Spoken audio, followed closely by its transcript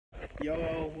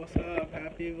Yo, what's up?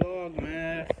 Happy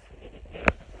Vlogmasss.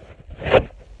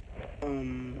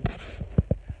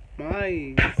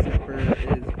 My zipper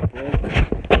is broke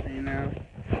right now.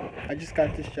 I just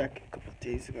got this jacket a couple of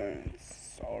days ago and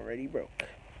it's already broke.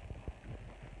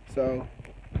 So,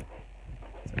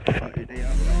 start your day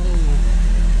off.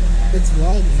 Oh, it's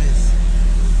Vlogmasss.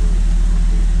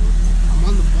 I'm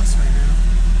on the bus right now.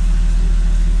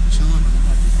 Chilling.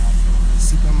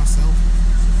 Sleep by myself.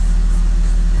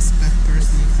 Best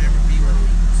person you could ever be with.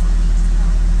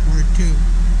 Word two.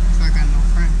 So I got no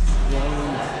friends. Yo,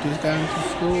 just got into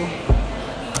school.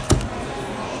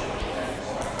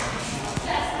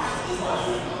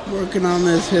 Working on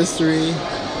this history.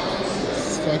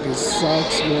 This fucking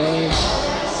sucks, bro.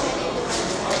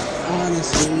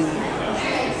 Honestly.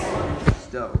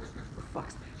 Stove. Fuck.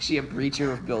 Is she a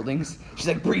breacher of buildings? She's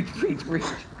like, breach.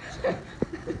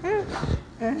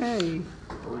 Hey.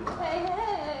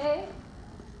 Hey.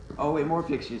 Oh, wait, more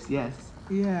pictures, yes.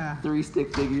 Yeah. 3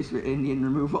 stick figures for Indian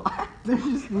removal. They're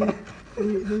just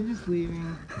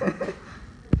leaving.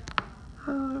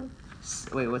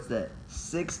 Wait, what's that?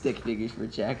 6 stick figures for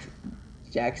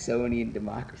Jacksonian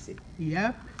democracy.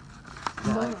 Yep.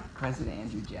 President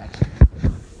Andrew Jackson.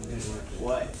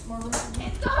 What?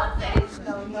 Entonces,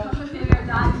 de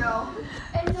verdad no.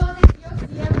 Entonces yo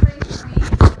siempre fui.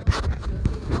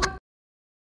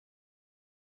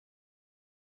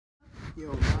 Yo,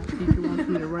 my teacher wants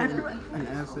me to write an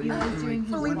essay. We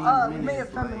made a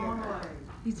friend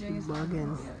He's doing his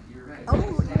bugging. Oh,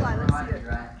 Eli, let's see it.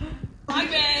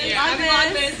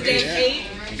 Vlogmasss day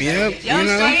 8. Yep, you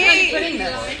know.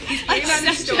 He's putting this on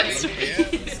the story.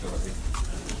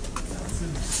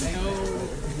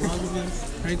 Vlogmasss.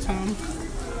 Right, Tom?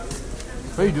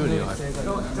 What are you doing, Eli?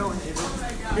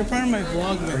 You're part of my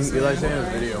Vlogmasss. Eli's saying a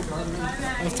video.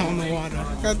 I was Tom the water.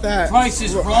 Got that. Price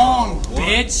is wrong,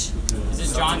 bitch. Is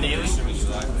this John Daly?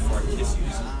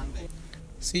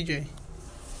 CJ.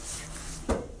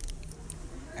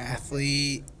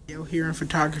 Athlete. Yo, here in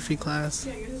photography class.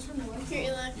 Here,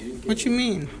 Eli. What you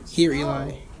mean? Here,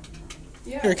 Eli.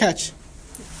 Here, catch.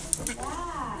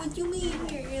 What do you mean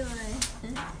here, Eli?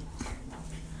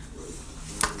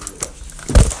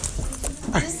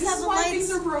 This is why things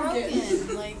are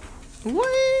broken. Like,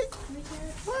 What?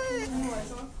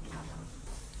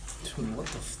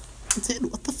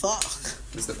 Dude, what the fuck?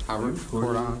 Is the power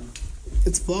cord on?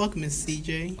 It's Vlogmasss,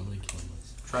 CJ.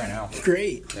 Try now.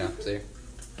 Great. Yeah, see?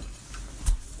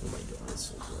 Yo, this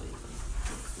is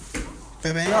You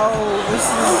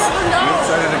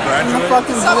excited to the graduate?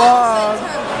 fucking vlog.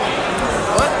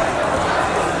 What?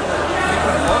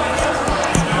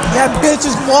 Yeah, bitch,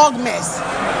 is Vlogmasss.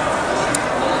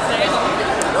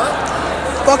 What?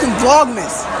 Fucking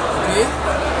Vlogmasss. Okay.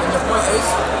 And the point is?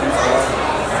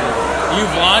 You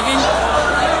vlogging?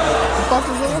 The fuck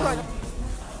is it?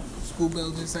 School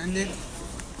bell just ended.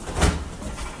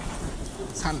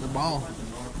 It's time to ball,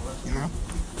 you know?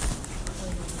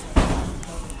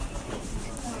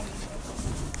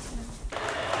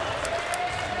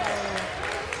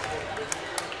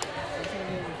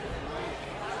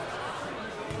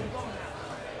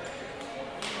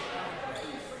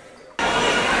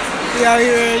 We out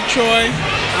here at Troy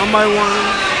on my one.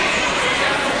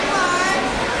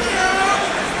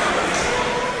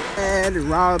 Ed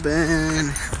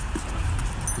Robin.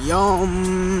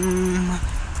 Yum.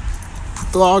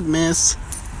 Vlogmasss.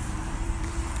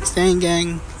 Staying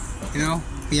gang. You know,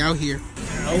 we out here.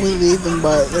 I was leaving,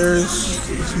 but there's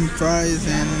some fries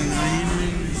and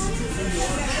onions.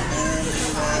 And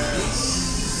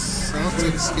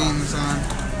Celtics game's on.